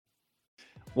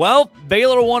Well,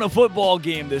 Baylor won a football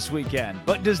game this weekend,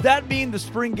 but does that mean the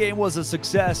spring game was a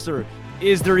success, or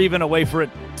is there even a way for it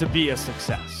to be a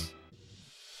success?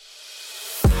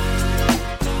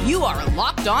 You are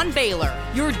Locked On Baylor,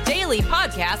 your daily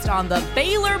podcast on the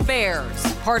Baylor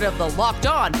Bears, part of the Locked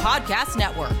On Podcast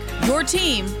Network, your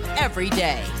team every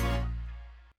day.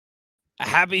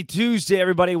 Happy Tuesday,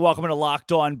 everybody. Welcome to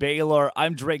Locked On Baylor.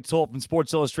 I'm Drake Toll from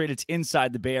Sports Illustrated's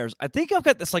Inside the Bears. I think I've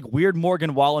got this weird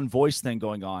Morgan Wallen voice thing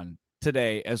going on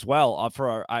today as well.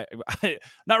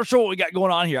 Not sure what we got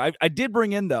going on here. I did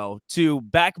bring in, though, to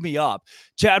back me up,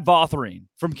 Chad Botherine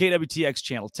from KWTX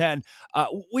Channel 10.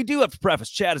 We do have to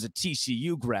preface, Chad is a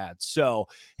TCU grad, so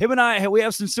him and I, we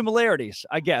have some similarities,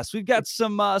 I guess. We've got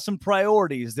some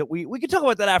priorities that we can talk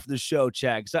about that after the show,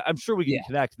 Chad, because I'm sure we can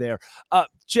connect there.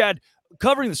 Chad,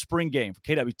 covering the spring game for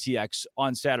KWTX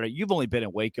on Saturday. You've only been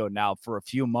in Waco now for a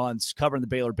few months covering the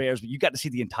Baylor Bears, but you got to see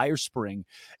the entire spring.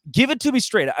 Give it to me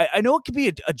straight. I know it could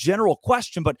be a general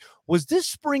question, but was this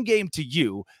spring game to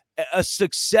you a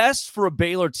success for a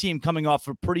Baylor team coming off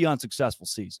a pretty unsuccessful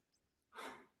season?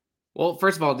 Well,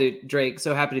 first of all, dude, Drake,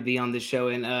 so happy to be on this show.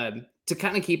 And to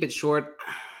kind of keep it short,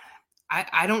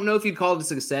 I don't know if you'd call it a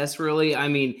success, really. I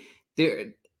mean,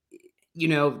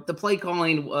 the play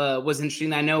calling was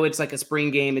interesting. I know it's like a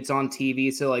spring game. It's on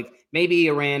TV. So maybe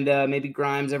Aranda, maybe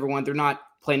Grimes, everyone, they're not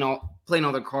playing all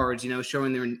their cards,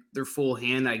 showing their full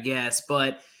hand, I guess.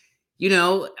 But,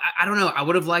 I don't know. I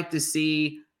would have liked to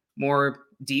see more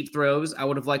deep throws. I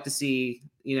would have liked to see,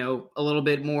 a little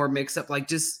bit more mix up,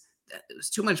 it was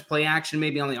too much play action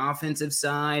maybe on the offensive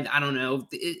side. I don't know.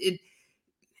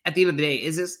 At the end of the day,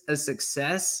 is this a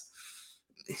success?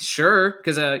 Sure,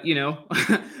 because a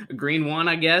green one,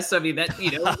 I guess. I mean, that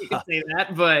you can say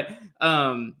that, but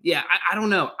I don't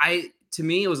know. To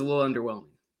me, it was a little underwhelming.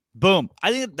 Boom.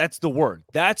 I think that's the word.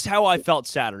 That's how I felt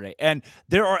Saturday. And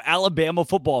there are Alabama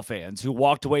football fans who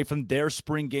walked away from their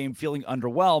spring game feeling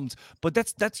underwhelmed, but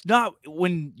that's not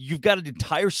when you've got an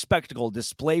entire spectacle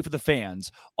display for the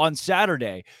fans on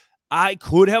Saturday. I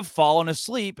could have fallen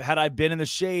asleep had I been in the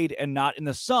shade and not in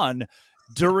the sun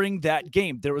during that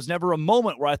game. There was never a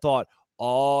moment where I thought,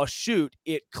 oh, shoot,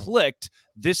 it clicked.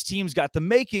 This team's got the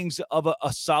makings of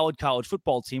a solid college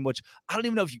football team, which I don't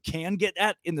even know if you can get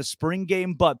at in the spring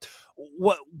game. But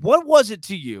what was it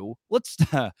to you? Let's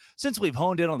since we've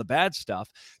honed in on the bad stuff,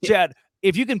 Chad,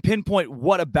 if you can pinpoint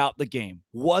what about the game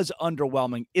was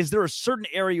underwhelming, is there a certain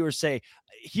area you would say,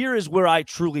 here is where I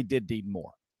truly did need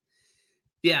more?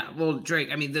 Yeah, well, Drake,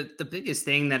 I mean, the biggest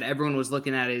thing that everyone was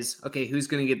looking at is, okay, who's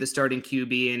going to get the starting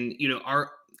QB? And,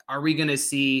 are we going to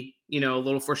see, a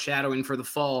little foreshadowing for the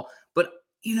fall? But,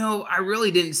 I really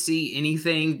didn't see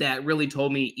anything that really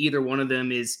told me either one of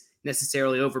them is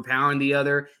necessarily overpowering the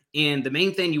other. And the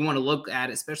main thing you want to look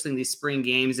at, especially in these spring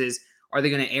games, is are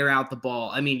they going to air out the ball?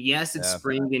 I mean, yes, it's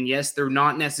spring, and yes, they're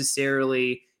not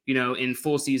necessarily in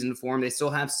full season form. They still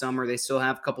have summer. They still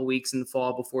have a couple weeks in the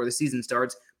fall before the season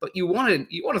starts. But you want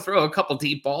to throw a couple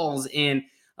deep balls, and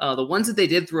the ones that they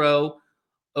did throw,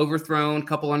 overthrown,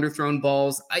 couple underthrown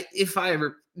balls.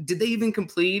 Did they even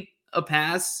complete a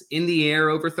pass in the air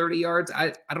over 30 yards?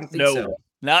 I don't think so.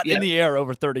 Not in the air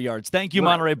over 30 yards. Thank you,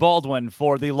 Monterey Baldwin,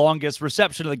 for the longest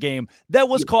reception of the game that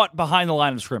was caught behind the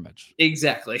line of scrimmage.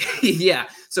 Exactly. Yeah.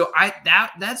 So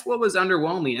that's what was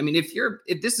underwhelming. I mean,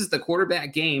 if this is the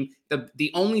quarterback game,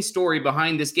 the only story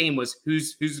behind this game was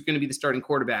who's going to be the starting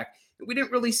quarterback. We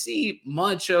didn't really see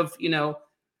much of,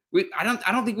 I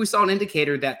don't think we saw an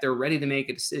indicator that they're ready to make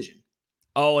a decision.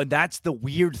 Oh, and that's the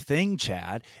weird thing,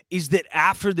 Chad, is that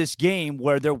after this game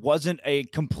where there wasn't a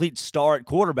complete star at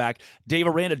quarterback, Dave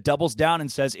Aranda doubles down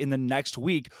and says in the next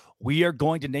week, we are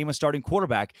going to name a starting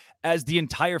quarterback, as the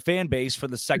entire fan base for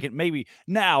the second, maybe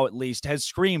now at least, has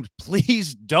screamed,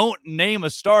 please don't name a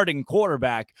starting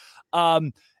quarterback.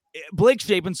 Blake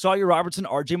Shapen, Sawyer Robertson,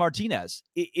 RJ Martinez.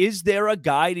 Is there a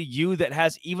guy to you that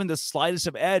has even the slightest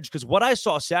of edge? Because what I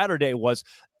saw Saturday was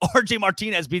RJ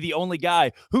Martinez be the only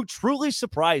guy who truly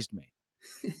surprised me.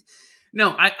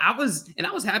 No, I was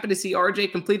happy to see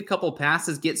RJ complete a couple of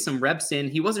passes, get some reps in.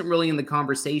 He wasn't really in the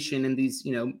conversation in these,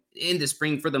 in the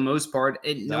spring for the most part.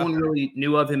 No one really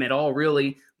knew of him at all,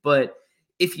 really. But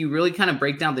if you really kind of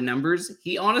break down the numbers,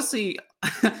 he honestly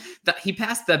he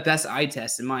passed the best eye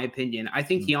test, in my opinion. I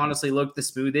think he honestly looked the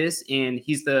smoothest, and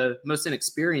he's the most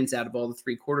inexperienced out of all the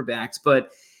three quarterbacks.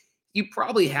 But you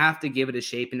probably have to give it a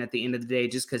Shapen at the end of the day,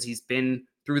 just because he's been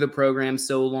through the program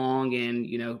so long,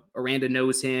 and Aranda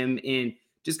knows him, and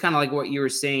just kind of like what you were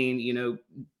saying,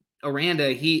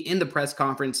 Aranda, he in the press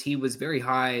conference, he was very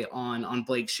high on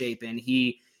Blake Shapen.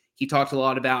 He talked a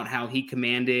lot about how he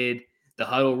commanded the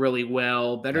huddle really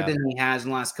well, better than he has in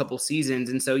the last couple seasons.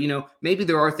 And so, maybe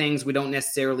there are things we don't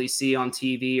necessarily see on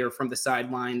TV or from the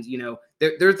sidelines.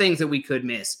 There are things that we could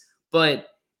miss, but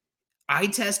eye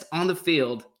test on the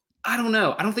field, I don't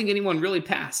know. I don't think anyone really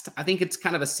passed. I think it's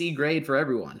kind of a C grade for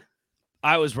everyone.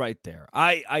 I was right there.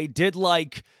 I did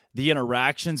like the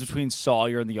interactions between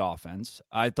Sawyer and the offense.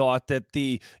 I thought that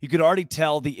you could already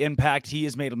tell the impact he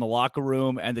has made in the locker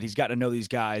room and that he's gotten to know these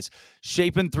guys.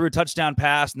 Shapen through a touchdown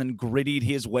pass and then grittied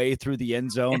his way through the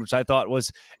end zone, which I thought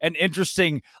was an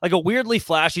interesting, like a weirdly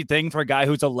flashy thing for a guy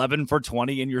who's 11 for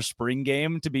 20 in your spring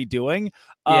game to be doing.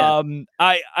 Yeah.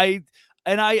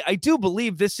 I do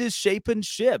believe this is Shapen's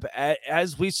ship.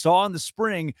 As we saw in the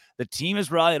spring, the team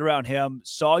is rallied around him.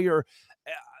 Sawyer,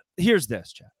 here's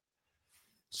this, Chad.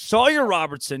 Sawyer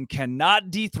Robertson cannot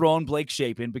dethrone Blake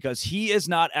Shapen because he is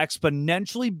not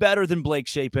exponentially better than Blake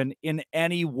Shapen in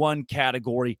any one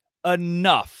category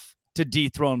enough to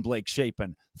dethrone Blake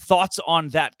Shapen. Thoughts on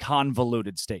that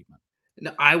convoluted statement?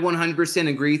 No, I 100%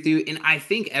 agree with you. And I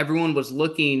think everyone was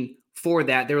looking for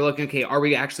that. They were looking, okay, are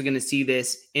we actually going to see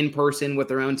this in person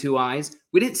with our own two eyes?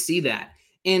 We didn't see that.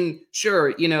 And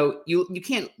sure, you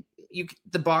can't,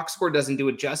 the box score doesn't do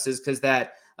it justice because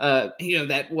that, that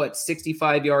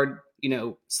 65-yard,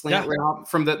 slant route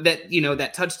from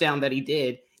that touchdown that he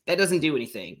did, that doesn't do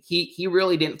anything. He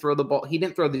really didn't throw the ball. He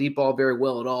didn't throw the deep ball very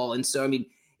well at all. And so, I mean,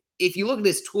 if you look at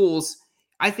his tools,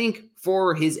 I think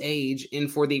for his age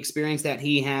and for the experience that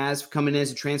he has coming in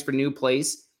as a transfer to new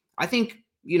place, I think,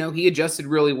 he adjusted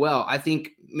really well. I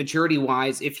think maturity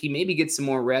wise, if he maybe gets some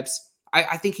more reps,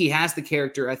 I think he has the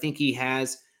character. I think he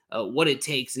has what it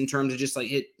takes in terms of just like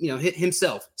hit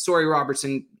himself. Sawyer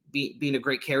Robertson being a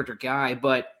great character guy,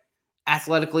 but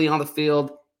athletically on the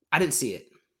field, I didn't see it.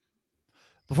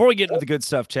 Before we get into the good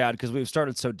stuff, Chad, because we've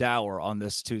started so dour on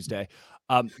this Tuesday,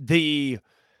 the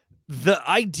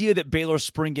idea that Baylor's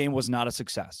spring game was not a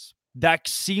success, that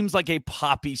seems like a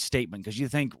poppy statement because you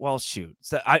think, well, shoot,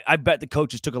 I bet the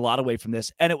coaches took a lot away from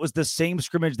this. And it was the same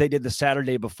scrimmage they did the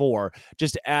Saturday before,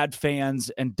 just add fans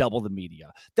and double the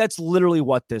media. That's literally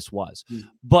what this was.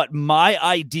 But my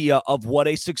idea of what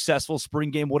a successful spring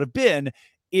game would have been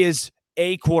is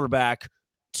a quarterback,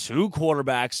 two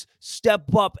quarterbacks,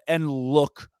 step up and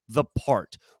look the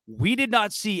part. We did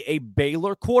not see a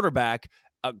Baylor quarterback,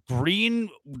 a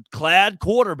green-clad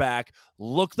quarterback,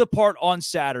 look the part on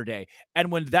Saturday.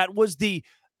 And when that was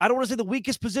I don't want to say the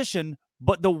weakest position,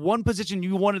 but the one position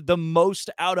you wanted the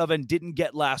most out of and didn't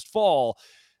get last fall,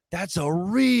 that's a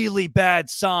really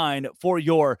bad sign for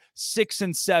your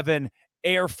 6-7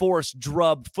 Air Force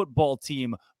drub football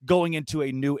team going into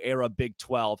a new era Big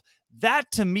 12.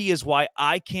 That, to me, is why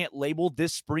I can't label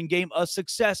this spring game a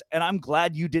success, and I'm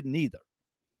glad you didn't either.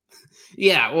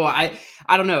 Yeah, well, I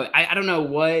don't know. I don't know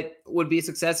what would be a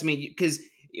success. I mean, because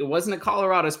it wasn't a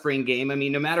Colorado spring game. I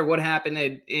mean, no matter what happened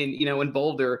in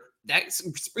Boulder, that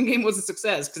spring game was a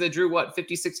success because it drew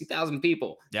 50,000-60,000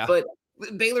 people. Yeah. But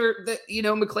Baylor,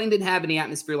 McLean didn't have any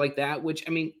atmosphere like that, which,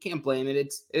 I mean, can't blame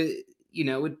it. It's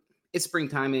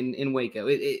springtime in Waco,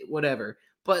 whatever.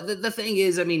 But the thing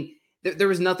is, I mean, there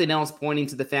was nothing else pointing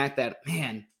to the fact that,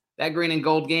 man, that green and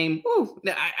gold game,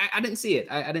 I didn't see it.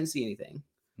 I didn't see anything.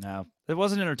 No, it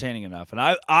wasn't entertaining enough. And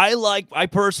I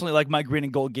personally like my green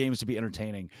and gold games to be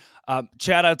entertaining.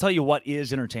 Chad, I'll tell you what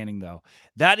is entertaining, though.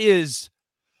 That is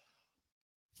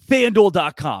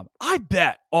FanDuel.com. I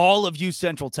bet all of you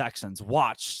Central Texans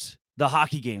watched the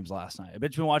hockey games last night. I bet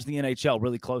you've been watching the NHL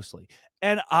really closely.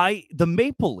 And the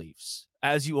Maple Leafs,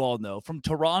 as you all know, from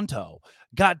Toronto,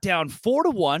 got down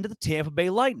 4-1 to the Tampa Bay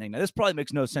Lightning. Now, this probably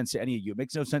makes no sense to any of you. It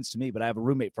makes no sense to me, but I have a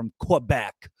roommate from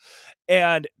Quebec.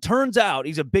 And turns out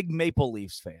he's a big Maple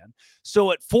Leafs fan.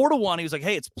 So at 4-1, he was like,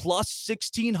 hey, it's plus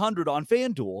 1,600 on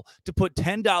FanDuel to put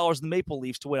 $10 in the Maple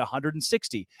Leafs to win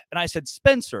 160. And I said,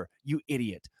 Spencer, you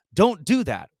idiot. Don't do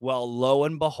that. Well, lo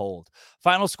and behold,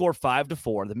 final score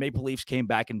 5-4. The Maple Leafs came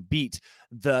back and beat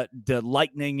the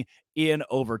Lightning in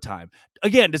overtime.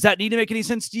 Again, does that need to make any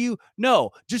sense to you?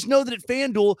 No. Just know that at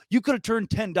FanDuel, you could have turned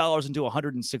 $10 into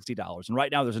 $160. And right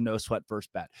now, there's a no sweat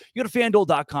first bet. You go to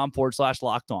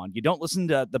FanDuel.com/locked on. You don't listen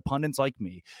to the pundits like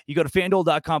me. You go to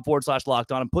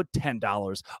FanDuel.com/locked on and put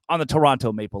 $10 on the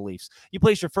Toronto Maple Leafs. You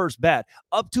place your first bet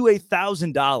up to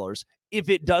 $1,000. If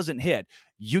it doesn't hit,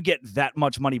 you get that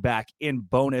much money back in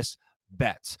bonus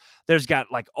bets. There's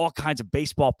got like all kinds of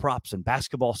baseball props and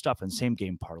basketball stuff and same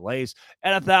game parlays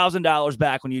and $1,000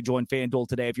 back when you join FanDuel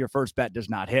today if your first bet does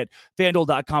not hit.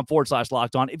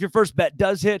 FanDuel.com/locked on. If your first bet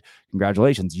does hit,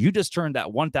 congratulations. You just turned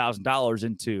that $1,000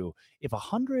 into, if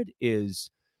 100 is,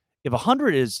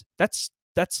 that's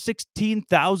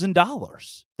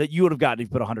 $16,000 that you would have gotten if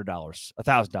you put $100,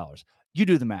 $1,000. You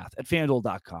do the math at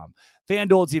FanDuel.com.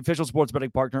 FanDuel is the official sports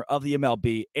betting partner of the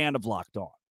MLB and of Locked On.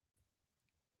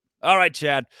 All right,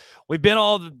 Chad, we've been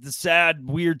all the sad,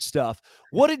 weird stuff.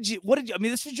 What did you, I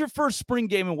mean, this is your first spring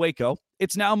game in Waco.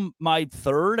 It's now my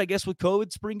third, I guess, with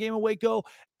COVID spring game in Waco.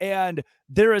 And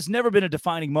there has never been a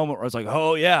defining moment where I was like,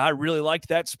 oh yeah, I really liked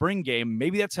that spring game.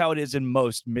 Maybe that's how it is in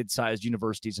most mid-sized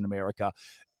universities in America.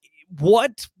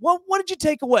 What did you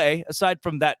take away aside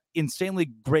from that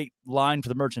insanely great line for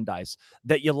the merchandise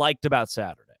that you liked about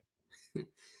Saturday?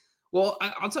 Well,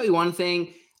 I'll tell you one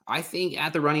thing. I think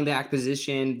at the running back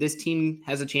position, this team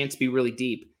has a chance to be really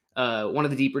deep. One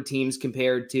of the deeper teams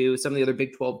compared to some of the other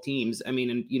Big 12 teams. I mean,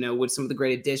 and with some of the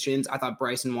great additions, I thought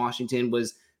Bryson Washington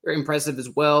was very impressive as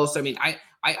well. So, I mean,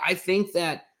 I think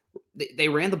that they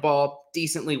ran the ball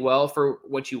decently well for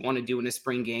what you want to do in a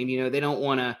spring game. They don't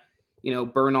want to,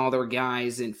 burn all their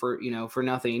guys and for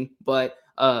nothing. But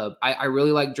I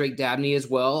really like Drake Dabney as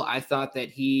well. I thought that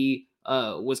he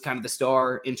was kind of the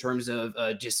star in terms of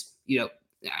just,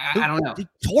 I don't know. He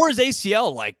tore his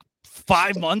ACL like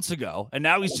 5 months ago, and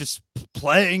now he's just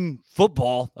playing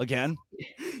football again.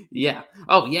 Yeah.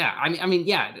 Oh, yeah. I mean,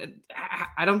 yeah.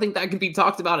 I don't think that could be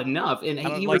talked about enough. And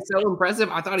he was so impressive.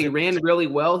 I thought he ran really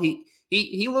well. He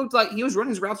looked like he was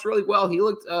running his routes really well. He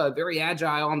looked very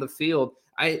agile on the field.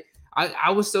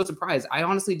 I was so surprised. I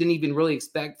honestly didn't even really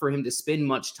expect for him to spend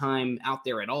much time out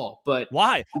there at all. But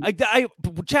why?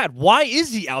 Chad, why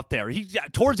is he out there? He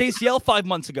tore his ACL 5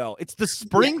 months ago. It's the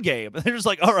spring game. They're just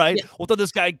like, all right, we'll throw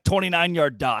this guy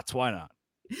 29-yard dots. Why not?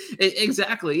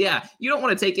 Exactly. Yeah. You don't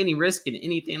want to take any risk in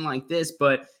anything like this.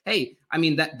 But hey, I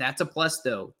mean, that's a plus,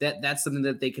 though. That's something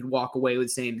that they could walk away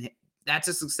with saying, hey, that's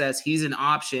a success. He's an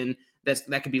option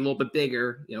that could be a little bit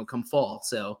bigger, come fall.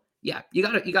 So yeah, you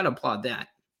gotta applaud that.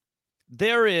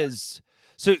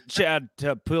 So Chad,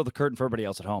 to peel the curtain for everybody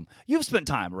else at home, you've spent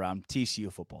time around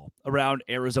TCU football, around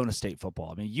Arizona State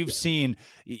football. I mean, you've seen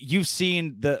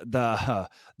the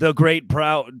great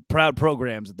proud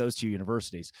programs at those two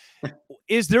universities.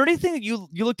 Is there anything that you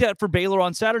looked at for Baylor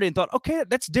on Saturday and thought, okay,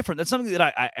 that's different? That's something that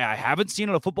I haven't seen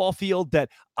on a football field that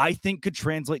I think could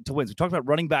translate to wins. We talked about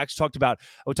running backs. We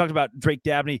talked about Drake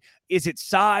Dabney. Is it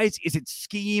size? Is it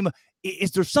scheme?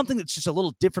 Is there something that's just a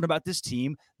little different about this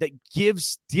team that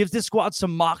gives this squad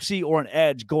some moxie or an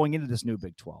edge going into this new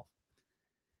Big 12?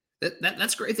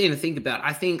 That's a great thing to think about.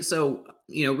 I think so.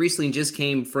 Recently just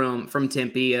came from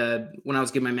Tempe when I was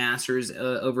getting my master's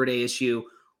over at ASU,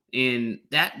 and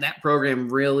that program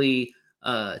really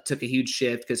took a huge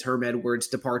shift because Herm Edwards'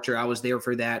 departure. I was there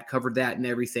for that, covered that and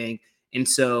everything. And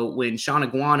so when Sean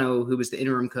Aguano, who was the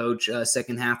interim coach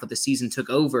second half of the season, took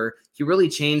over, he really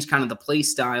changed kind of the play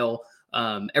style.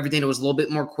 Everything was a little bit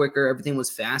more quicker. Everything was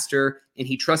faster, and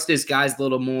he trusted his guys a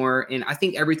little more. And I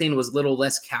think everything was a little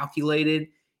less calculated,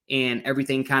 and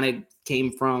everything kind of came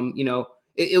from,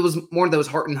 it was more of those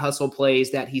heart and hustle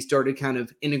plays that he started kind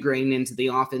of integrating into the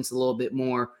offense a little bit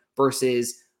more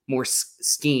versus more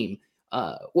scheme.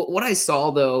 What I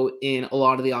saw, though, in a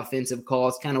lot of the offensive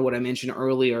calls, kind of what I mentioned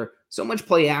earlier, so much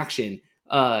play action,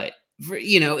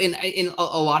 in a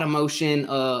lot of motion,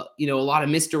 a lot of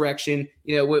misdirection.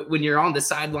 When you're on the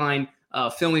sideline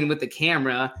filming with the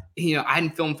camera, I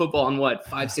hadn't filmed football in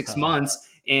 5-6 months,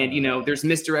 and there's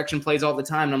misdirection plays all the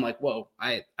time, and I'm like, whoa,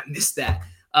 I missed that.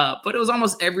 But it was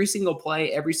almost every single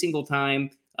play, every single time.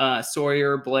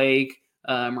 Sawyer, Blake,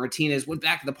 Martinez went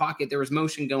back in the pocket. There was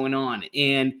motion going on,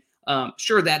 and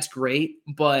sure, that's great,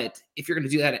 but if you're going to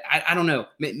do that, I don't know.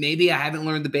 Maybe I haven't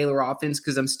learned the Baylor offense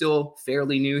because I'm still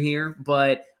fairly new here,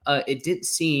 but it didn't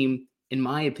seem, in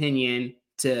my opinion,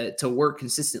 to work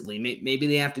consistently. Maybe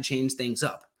they have to change things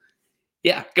up.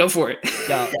 Yeah, go for it.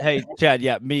 Hey,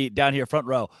 Chad, me down here, front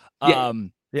row.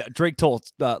 Drake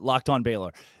Toltz, Locked On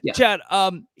Baylor. Yeah. Chad,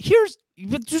 here's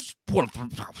just want to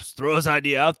throw this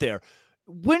idea out there.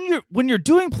 When you're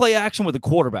doing play action with a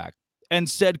quarterback, and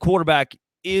said quarterback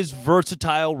is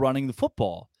versatile running the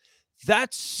football,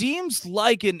 that seems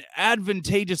like an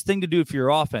advantageous thing to do for your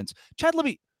offense. Chad, let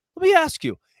me ask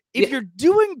you, if you're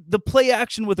doing the play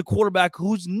action with a quarterback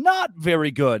who's not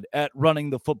very good at running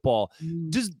the football,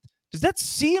 does that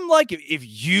seem like if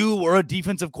you were a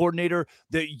defensive coordinator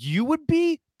that you would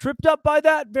be tripped up by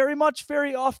that very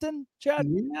often, Chad?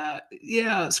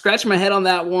 Yeah. Scratch my head on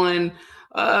that one.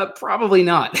 Probably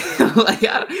not. I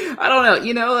don't know.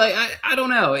 I don't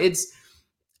know.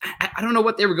 I don't know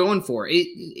what they were going for.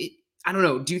 I don't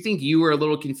know. Do you think you were a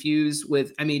little confused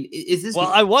with, is this? Well,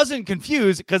 I wasn't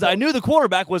confused because I knew the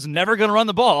quarterback was never going to run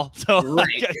the ball. So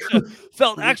right. I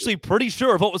felt actually pretty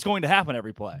sure of what was going to happen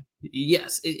every play.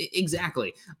 Yes,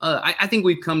 exactly. I think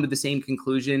we've come to the same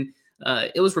conclusion.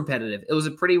 it was repetitive. It was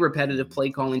a pretty repetitive play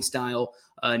calling style.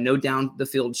 No down the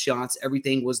field shots.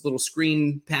 Everything was little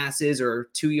screen passes or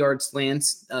 2-yard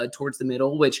slants towards the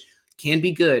middle, which can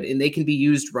be good and they can be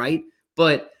used right.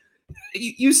 But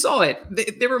you saw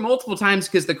it. There were multiple times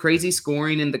because the crazy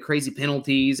scoring and the crazy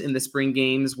penalties in the spring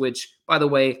games, which, by the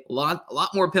way, a lot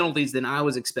more penalties than I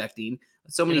was expecting.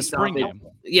 So many spring game.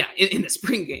 Yeah, in the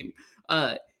spring game.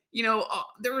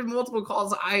 There were multiple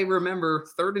calls. I remember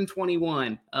 3rd and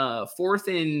 21,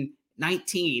 4th and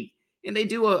 19, and they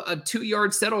do a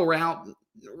 2-yard settle route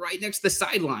right next to the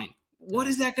sideline. What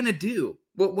is that going to do?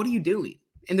 What are you doing?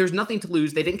 And there's nothing to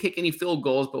lose. They didn't kick any field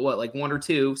goals, but like 1 or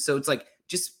 2. So it's like,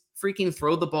 just freaking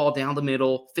throw the ball down the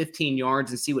middle, 15 yards,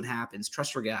 and see what happens.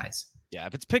 Trust your guys. Yeah,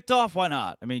 if it's picked off, why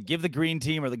not? I mean, give the green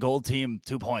team or the gold team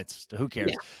 2 points. Who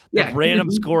cares? Yeah.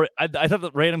 Random score. I thought the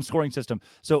random scoring system.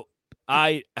 So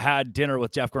I had dinner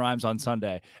with Jeff Grimes on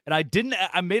Sunday, and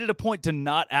I made it a point to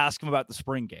not ask him about the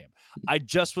spring game. I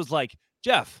just was like,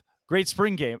 Jeff, great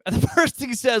spring game. And the first thing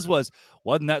he says was,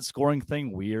 wasn't that scoring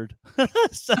thing weird?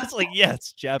 So I was like,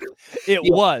 yes, Jeff, it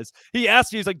was. He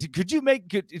asked me, he's like, did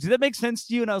that make sense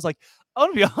to you? And I was like,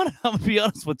 I'm gonna be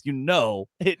honest with you. No,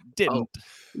 it didn't.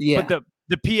 Yeah. But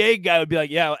the PA guy would be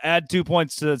like, yeah, add 2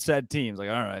 points to the said teams. Like,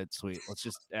 all right, sweet. Let's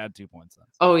just add 2 points then.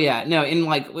 Oh, yeah. No, and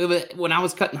like when I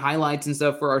was cutting highlights and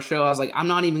stuff for our show, I was like, I'm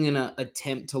not even going to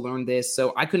attempt to learn this.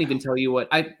 So I couldn't even tell you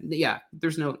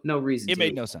there's no reason. It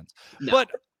made no sense. No.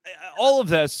 But all of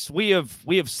this, we have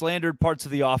slandered parts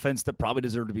of the offense that probably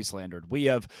deserve to be slandered. We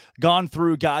have gone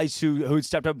through guys who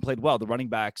stepped up and played well, the running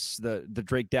backs, the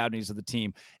Drake Dabneys of the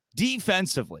team.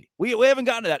 Defensively, we haven't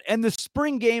gotten to that. And the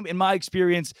spring game, in my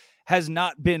experience, has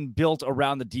not been built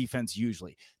around the defense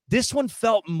usually. This one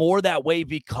felt more that way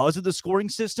because of the scoring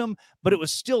system, but it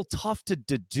was still tough to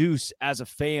deduce as a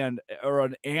fan or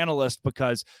an analyst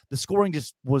because the scoring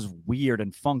just was weird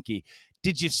and funky.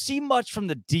 Did you see much from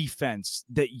the defense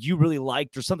that you really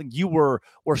liked or something you were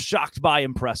shocked by,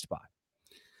 impressed by?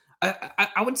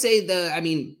 I would say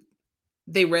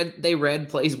they read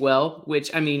plays well,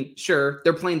 which, I mean, sure,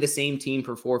 they're playing the same team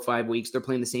for 4 or 5 weeks. They're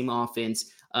playing the same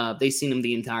offense. They've seen them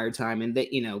the entire time. And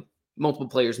multiple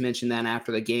players mentioned that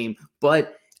after the game.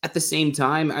 But at the same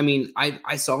time, I mean,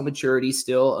 I saw maturity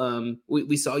still.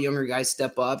 We saw younger guys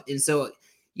step up. And so,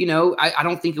 I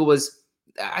don't think it was,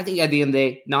 I think at the end of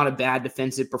the day, not a bad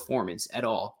defensive performance at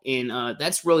all. And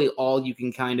that's really all you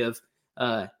can kind of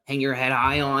hang your head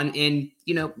high on. And,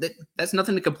 that's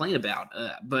nothing to complain about.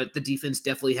 But the defense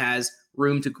definitely has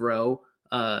room to grow.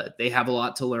 They have a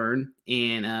lot to learn.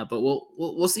 And but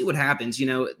we'll see what happens.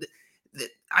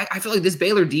 I feel like this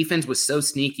Baylor defense was so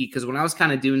sneaky because when I was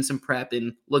kind of doing some prep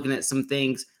and looking at some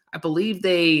things, I believe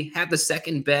they had the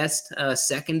second best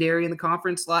secondary in the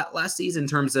conference last season in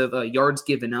terms of yards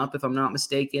given up, if I'm not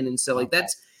mistaken. And so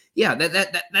that's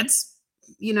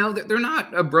they're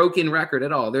not a broken record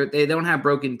at all. They don't have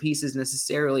broken pieces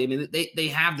necessarily. I mean, they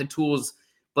have the tools,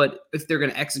 but if they're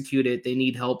going to execute it, they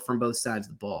need help from both sides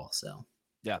of the ball. So,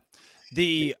 yeah.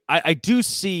 I do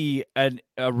see a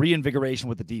reinvigoration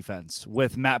with the defense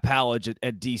with Matt Pallage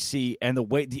at DC and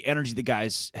the energy the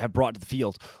guys have brought to the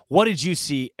field. What did you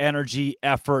see? Energy,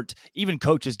 effort, even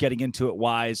coaches getting into it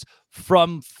wise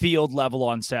from field level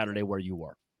on Saturday where you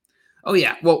were? Oh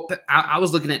yeah. Well, I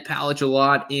was looking at Pallage a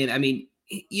lot, and I mean,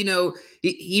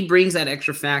 he brings that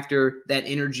extra factor, that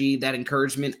energy, that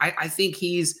encouragement. I think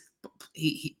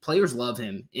players love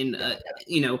him in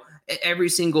every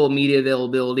single media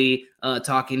availability,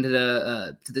 talking to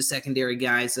the secondary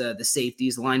guys, the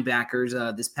safeties,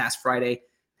 linebackers. This past Friday,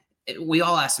 we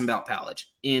all asked him about Pallage,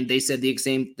 and they said the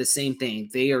same thing.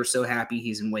 They are so happy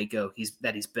he's in Waco, he's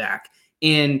back.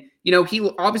 And he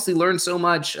obviously learned so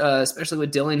much, especially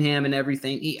with Dillingham and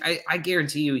everything. I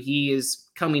guarantee you, he is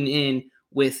coming in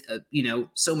with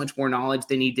so much more knowledge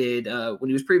than he did when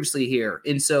he was previously here.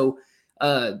 And so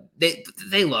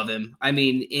they love him. I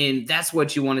mean, and that's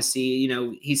what you want to see.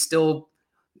 He's still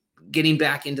getting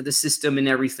back into the system and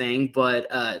everything, but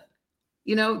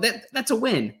that's a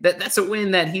win. That's a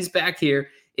win that he's back here.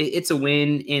 It's a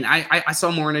win. And I saw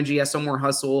more energy. I saw more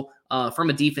hustle from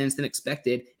a defense than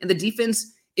expected. And the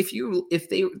defense,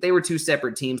 if they were two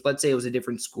separate teams, let's say it was a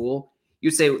different school,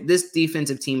 you'd say this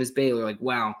defensive team is Baylor. Like,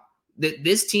 wow,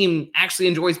 this team actually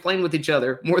enjoys playing with each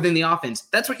other more than the offense.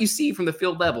 That's what you see from the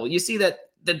field level. You see that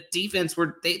the defense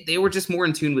they were just more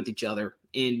in tune with each other.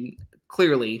 And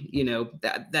clearly,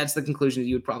 that's the conclusion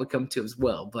you would probably come to as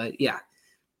well. But yeah,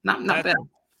 not bad.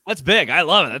 That's big. I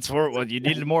love it. That's what you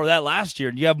needed more of that last year.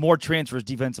 And you have more transfers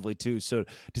defensively too. So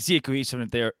to see a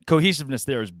cohesiveness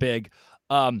there is big.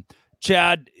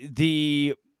 Chad,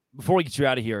 the before we get you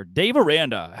out of here, Dave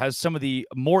Aranda has some of the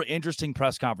more interesting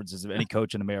press conferences of any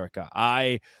coach in America.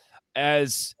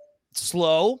 As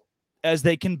slow as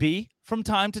they can be from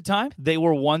time to time, they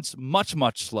were once much,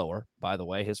 much slower, by the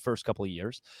way, his first couple of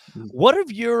years. What are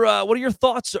your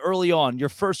thoughts early on, your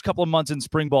first couple of months in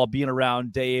spring ball being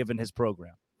around Dave and his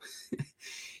program?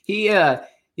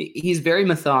 He's very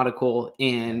methodical,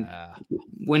 and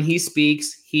when he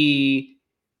speaks, he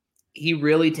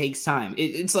really takes time.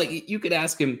 It's like you could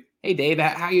ask him, "Hey, Dave,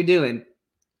 how you doing?"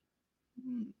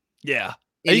 Yeah.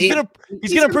 He's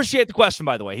gonna appreciate the question,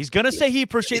 by the way. He's gonna say he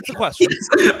appreciates the question.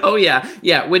 Oh yeah.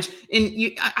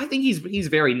 I think he's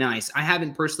very nice. I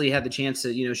haven't personally had the chance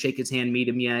to shake his hand, meet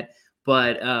him yet,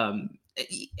 but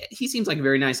he seems like a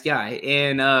very nice guy.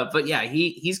 And but yeah,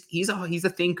 he's a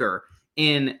thinker,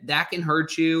 and that can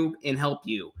hurt you and help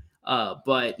you.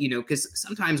 But because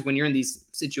sometimes when you're in these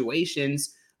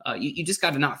situations, you just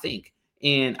got to not think.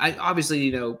 And I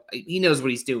obviously, he knows what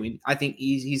he's doing. I think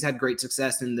he's had great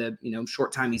success in the,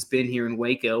 short time he's been here in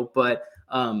Waco. But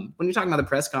when you're talking about the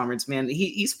press conference, man,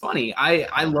 he's funny.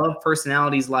 I love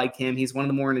personalities like him. He's one of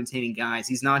the more entertaining guys.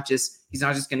 He's not just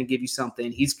going to give you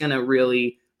something. He's going to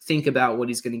really think about what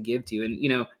he's going to give to you.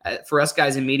 And, for us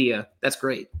guys in media, that's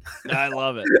great. I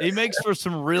love it. He makes for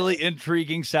some really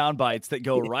intriguing sound bites that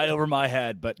go right over my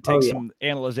head, but take some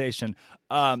analyzation.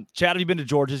 Chad, have you been to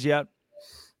George's yet?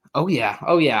 Oh yeah.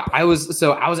 I was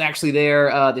actually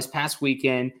there this past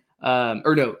weekend.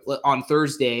 On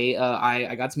Thursday.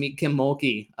 I got to meet Kim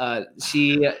Mulkey.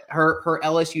 Her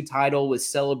LSU title was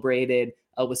celebrated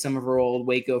with some of her old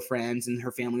Waco friends and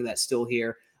her family that's still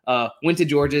here. Went to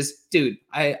George's. Dude,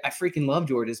 I freaking love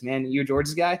George's, man. You a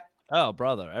George's guy? Oh,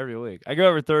 brother, every week. I go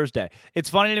every Thursday. It's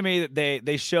funny to me that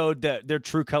they showed their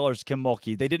true colors to Kim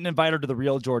Mulkey. They didn't invite her to the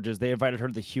real George's. They invited her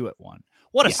to the Hewitt one.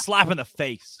 What a slap in the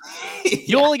face.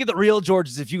 You only get the real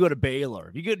Georges if you go to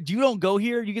Baylor. You don't go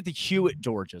here, you get the Hewitt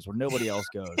Georges where nobody else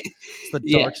goes. It's the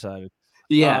dark side.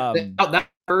 Yeah. That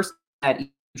first at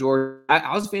George,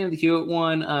 I was a fan of the Hewitt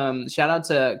one. Shout out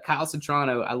to Kyle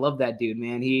Citrano. I love that dude,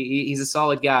 man. He's a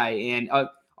solid guy. And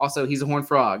also he's a Horned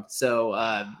Frog.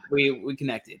 So we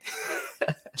connected.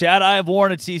 Chad, I have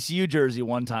worn a TCU jersey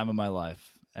one time in my life.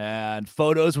 And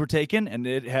photos were taken, and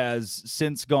it has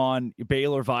since gone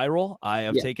Baylor viral. I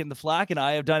have taken the flack, and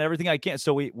I have done everything I can.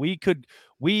 So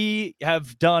we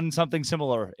have done something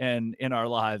similar in our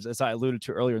lives, as I alluded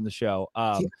to earlier in the show.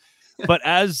 But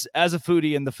as a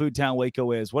foodie in the food town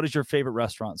Waco is, what is your favorite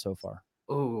restaurant so far?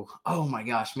 Oh my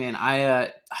gosh, man!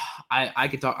 I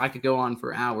could go on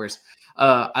for hours.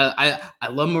 I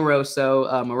love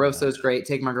Moroso. Moroso is great.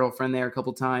 Take my girlfriend there a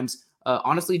couple times.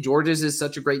 Honestly, George's is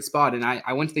such a great spot, and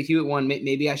I went to the Hewitt one.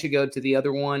 Maybe I should go to the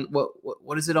other one.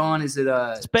 What is it on? Is it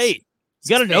Spate? You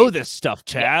got to know this stuff,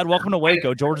 Chad. Welcome to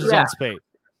Waco. George's on Spate.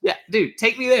 Yeah, dude,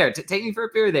 take me there. Take me for a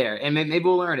beer there, and maybe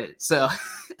we'll learn it. So,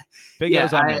 big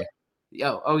on me.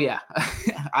 Oh yeah,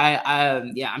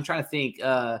 I'm trying to think.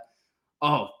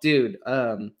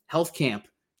 Health Camp,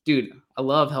 dude. I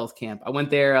love Health Camp. I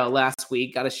went there last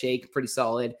week. Got a shake, pretty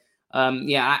solid.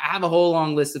 I have a whole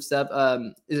long list of stuff.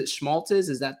 Is it Schmaltz's?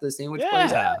 Is that the sandwich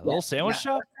place? Yeah, little sandwich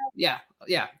shop. Yeah.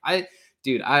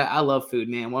 I love food,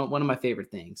 man. One of my favorite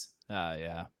things.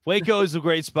 Waco is a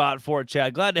great spot for it,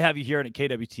 Chad. Glad to have you here at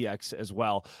KWTX as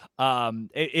well.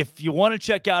 If you want to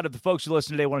check out, if the folks who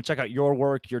listen today want to check out your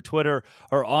work, your Twitter,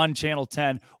 or on Channel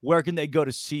 10, where can they go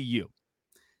to see you?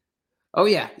 Oh,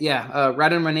 yeah.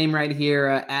 Right under my name right here,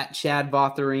 at Chad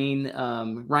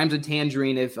Votherine. Rhymes with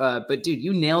tangerine. But dude,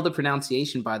 you nailed the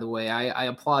pronunciation, by the way. I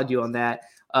applaud you on that.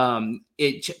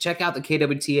 Check out the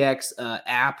KWTX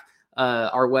app,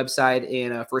 our website.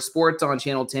 And for sports on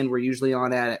Channel 10, we're usually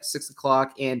on at 6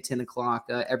 o'clock and 10 o'clock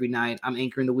every night. I'm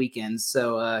anchoring the weekends.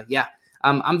 So,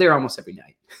 I'm there almost every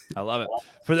night. I love it.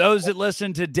 For those that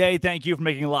listen today, thank you for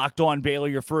making Locked On Baylor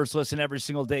your first listen every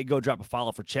single day. Go drop a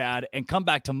follow for Chad and come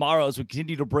back tomorrow as we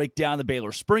continue to break down the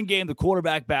Baylor spring game, the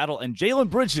quarterback battle, and Jalen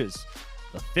Bridges,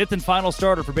 the fifth and final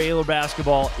starter for Baylor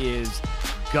basketball, is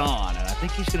gone. And I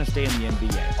think he's going to stay in the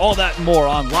NBA. All that and more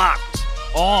on Locked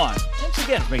On. Thanks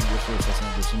again for making your first listen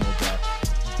every single day.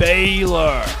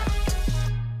 Baylor.